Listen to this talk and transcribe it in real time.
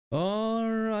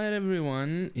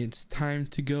everyone, it's time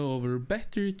to go over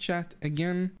better chat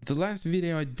again. The last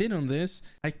video I did on this,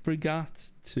 I forgot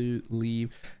to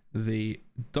leave the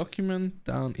document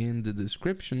down in the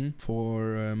description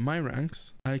for my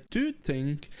ranks. I do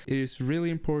think it is really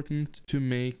important to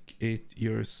make it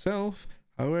yourself.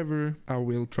 However, I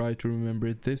will try to remember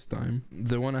it this time.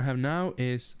 The one I have now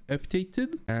is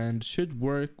updated and should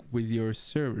work with your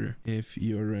server if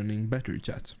you're running better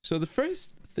chat. So the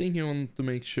first thing you want to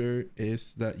make sure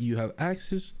is that you have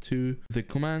access to the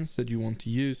commands that you want to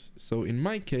use. So in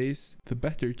my case, the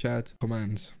better chat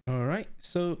commands. All right,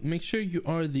 so make sure you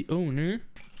are the owner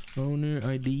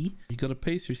ID. You gotta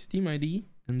paste your Steam ID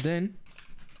and then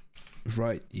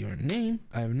write your name.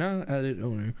 I have now added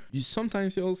owner.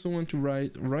 Sometimes you also want to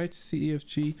write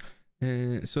CFG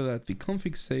so that the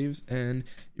config saves, and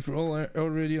if you're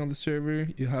already on the server,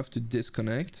 you have to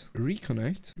disconnect,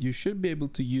 reconnect. You should be able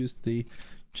to use the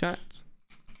chat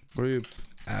group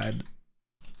add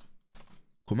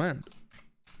command.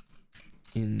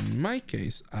 In my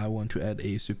case, I want to add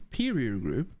a superior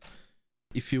group.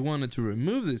 If you wanted to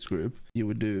remove this group, you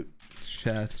would do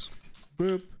chat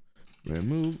group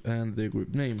remove and the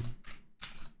group name.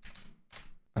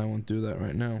 I won't do that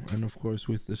right now, and of course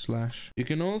with the slash. You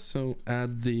can also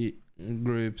add the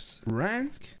group's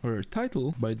rank or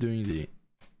title by doing the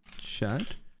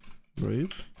chat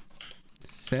group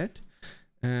set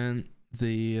and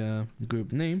the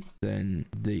group name, then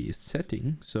the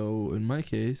setting. So in my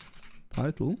case,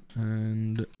 title,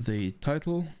 and the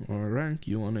title or rank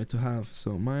you want it to have.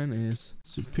 So mine is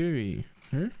superior,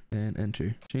 and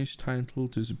enter. Change title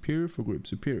to superior for group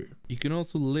superior. You can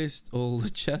also list all the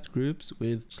chat groups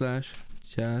with slash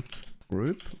chat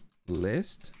group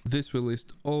list. This will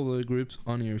list all the groups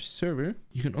on your server.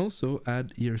 You can also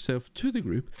add yourself to the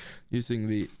group using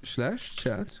the slash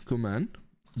chat command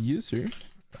user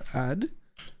add,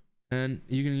 and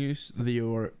you can use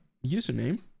your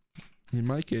username, in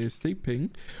my case StigPing,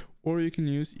 or you can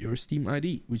use your Steam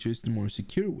ID, which is the more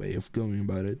secure way of going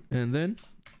about it, and then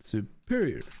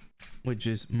superior, which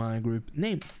is my group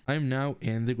name. I'm now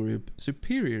in the group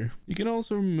superior. You can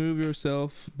also remove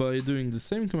yourself by doing the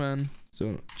same command.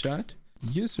 So chat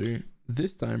user,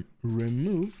 this time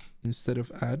remove instead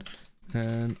of add,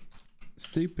 and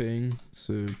StigPing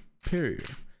superior.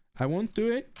 I won't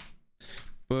do it,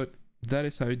 but that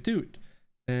is how you do it.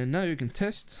 And now you can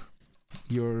test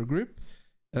your group.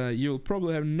 You'll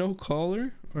probably have no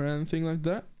caller or anything like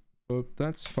that, but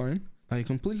that's fine. I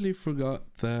completely forgot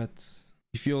that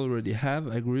if you already have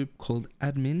a group called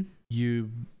admin,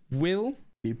 you will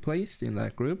be placed in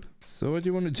that group. So what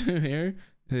you want to do here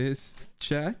is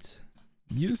chat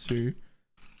user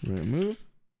remove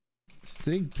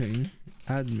StigPing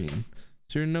admin.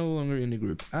 So you're no longer in the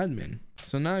group admin.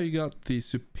 So now you got the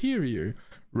superior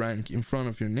rank in front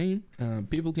of your name.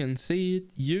 People can see it,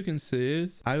 you can see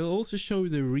it. I will also show you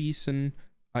the reason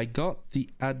I got the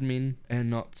admin and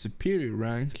not superior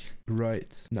rank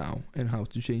right now, and how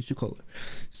to change the color.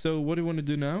 So what do you want to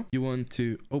do now? You want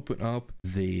to open up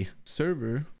the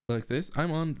server like this.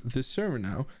 I'm on the server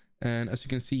now, and as you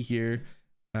can see here,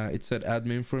 it said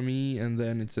admin for me, and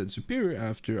then it said superior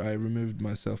after I removed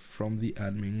myself from the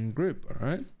admin group. All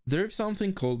right, there's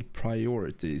something called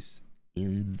priorities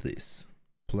in this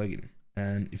plugin,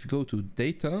 and if you go to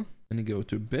data and you go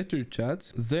to better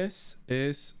chat, this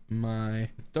is my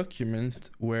document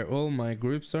where all my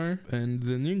groups are, and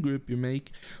the new group you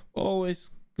make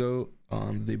always go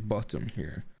on the bottom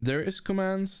here. There is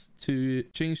commands to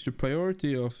change the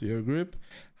priority of your group.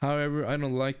 However, I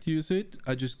don't like to use it.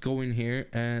 I just go in here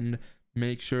and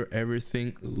make sure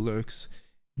everything looks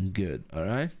good. All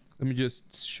right, let me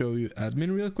just show you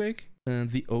admin real quick.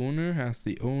 And the owner has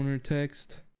the owner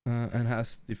text and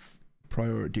has the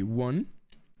priority 1,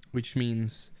 which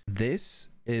means this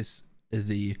is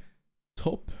the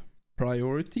top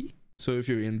priority. So if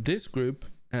you're in this group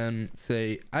and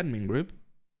say admin group,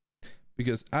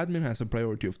 because admin has a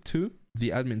priority of 2, the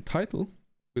admin title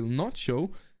will not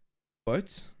show,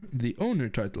 but the owner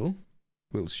title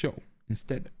will show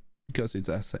instead, because it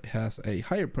has a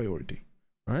higher priority.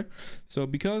 All right, so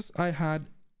because I had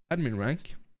admin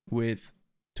rank with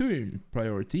 2 in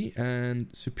priority and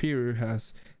superior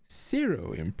has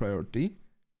 0 in priority,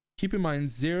 keep in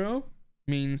mind 0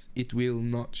 means it will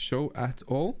not show at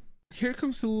all. Here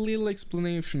comes a little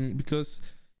explanation, because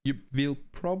you will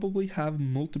probably have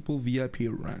multiple VIP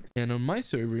rank, and on my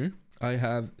server I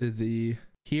have the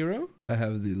hero, I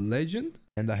have the legend,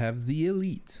 and I have the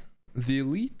elite. The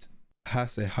elite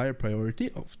has a higher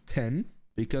priority of 10.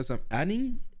 Because I'm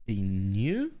adding a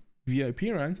new VIP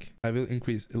rank, I will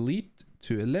increase elite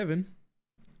to 11,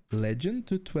 legend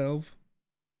to 12,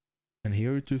 and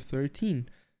hero to 13.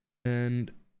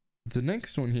 And the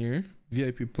next one here,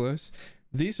 VIP Plus,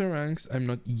 these are ranks I'm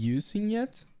not using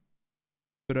yet,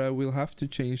 but I will have to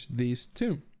change these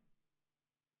too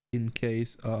in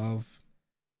case of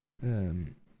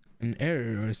an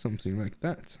error or something like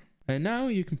that. And now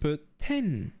you can put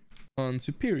 10 on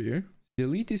superior. The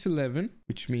elite is 11,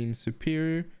 which means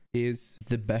superior is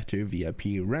the better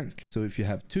VIP rank. So if you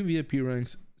have 2 VIP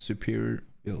ranks, superior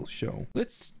will show.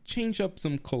 Let's change up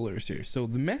some colors here. So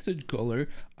the message color,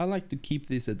 I like to keep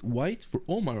this at white for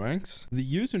all my ranks. The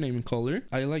username color,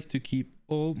 I like to keep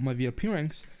all my VIP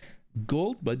ranks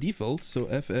gold by default, so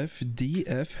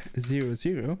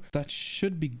FFDF00. That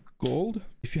should be gold.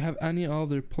 If you have any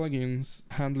other plugins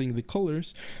handling the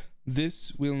colors,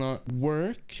 this will not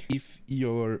work if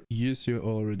your user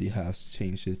already has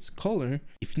changed its color.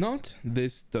 If not,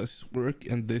 this does work,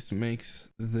 and this makes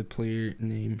the player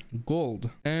name gold.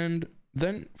 And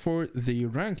then for the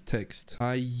rank text,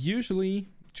 I usually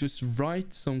just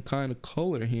write some kind of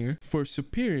color here. For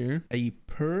superior, a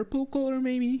purple color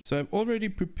maybe. So I've already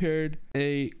prepared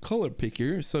a color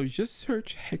picker, so just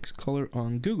search hex color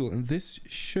on Google and this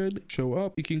should show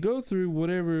up. You can go through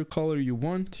whatever color you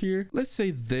want here. Let's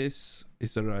say this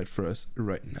is alright for us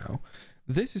right now.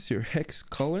 This is your hex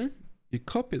color. You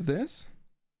copy this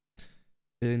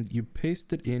and you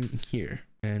paste it in here,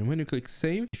 and when you click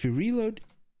save, if you reload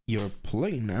your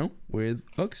plugin now with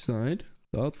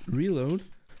oxide.reload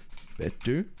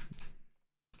better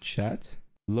chat,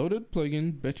 loaded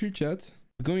plugin better chat,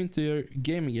 go into your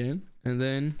game again, and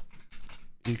then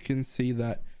you can see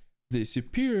that the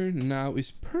superior now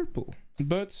is purple.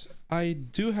 But I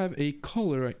do have a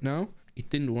color right now. It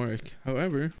didn't work.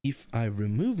 However, if I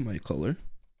remove my color,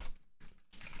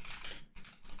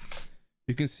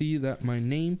 you can see that my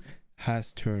name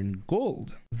has turned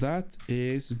gold. That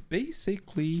is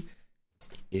basically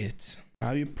it.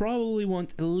 Now you probably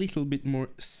want a little bit more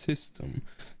system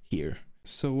here.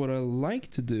 So what I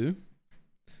like to do,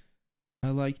 I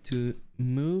like to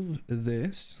move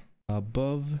this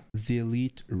above the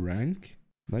elite rank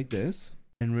like this.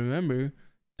 And remember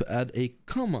to add a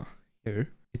comma here.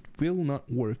 It will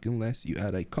not work unless you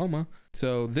add a comma.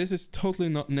 So this is totally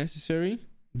not necessary.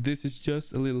 This is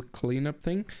just a little cleanup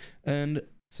thing. And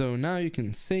so now you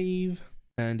can save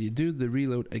and you do the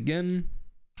reload again.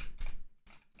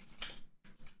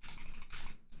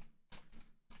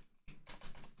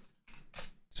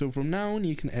 So from now on,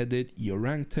 you can edit your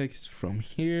rank text from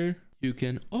here. You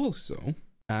can also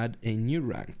add a new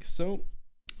rank. So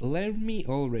let me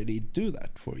already do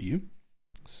that for you.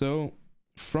 So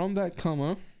from that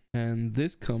comma and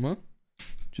this comma,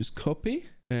 just copy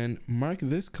and mark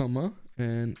this comma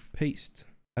and paste.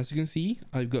 As you can see,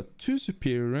 I've got 2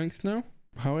 superior ranks now.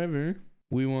 However,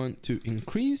 we want to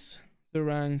increase the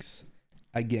ranks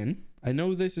again. I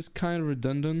know this is kind of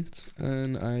redundant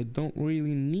and I don't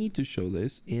really need to show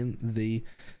this in the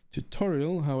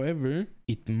tutorial. However,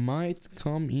 it might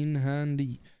come in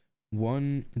handy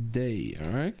one day.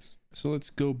 Alright, so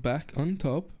let's go back on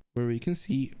top where we can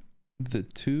see the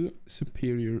 2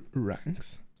 superior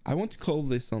ranks. I want to call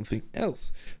this something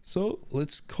else, so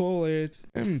let's call it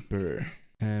Emperor,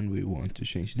 and we want to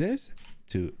change this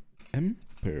to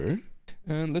Emperor.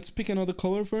 And let's pick another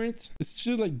color for it. It's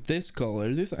just like this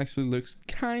color. This actually looks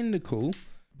kind of cool,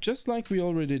 just like we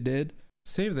already did.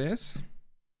 Save this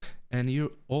and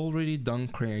you're already done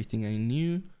creating a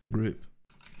new group.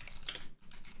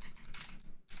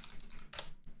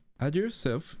 Add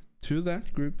yourself to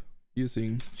that group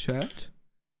using chat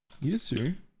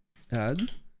user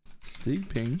add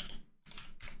StigPing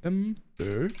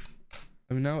Emperor.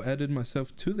 I've now added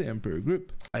myself to the Emperor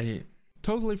group. I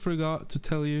totally forgot to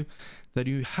tell you that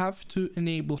you have to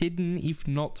enable hidden if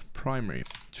not primary.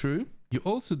 True. You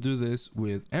also do this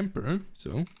with Emperor,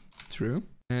 so true.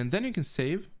 And then you can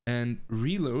save and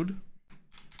reload.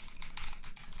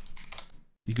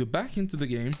 You go back into the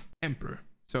game, Emperor.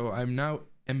 So I'm now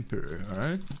Emperor,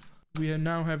 alright? We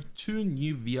now have 2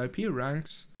 new VIP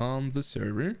ranks on the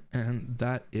server, and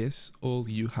that is all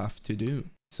you have to do.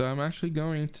 So I'm actually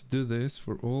going to do this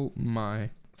for all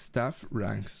my staff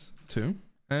ranks too.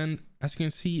 And as you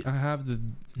can see, I have the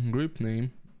group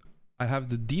name, I have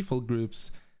the default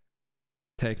groups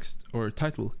text or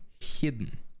title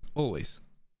hidden always.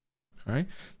 Alright,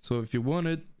 so if you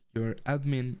wanted your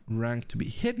admin rank to be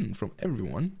hidden from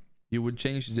everyone, you would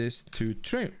change this to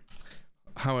true.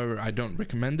 However, I don't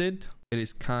recommend it. It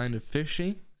is kind of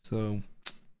fishy, so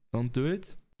don't do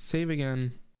it. Save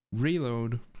again,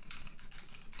 reload.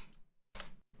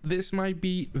 This might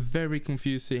be very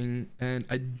confusing, and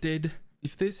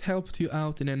if this helped you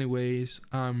out in any ways,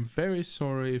 I'm very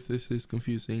sorry if this is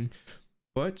confusing,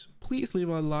 but please leave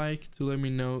a like to let me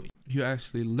know you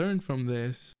actually learned from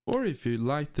this, or if you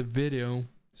liked the video,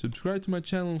 subscribe to my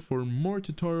channel for more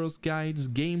tutorials, guides,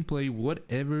 gameplay,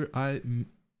 whatever I'm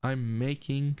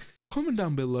making. Comment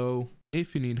down below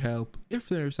if you need help, if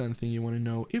there's anything you want to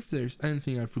know, if there's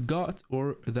anything I forgot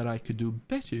or that I could do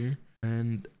better.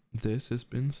 And this has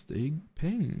been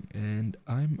StigPing, and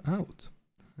I'm out.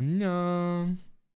 Annyeong.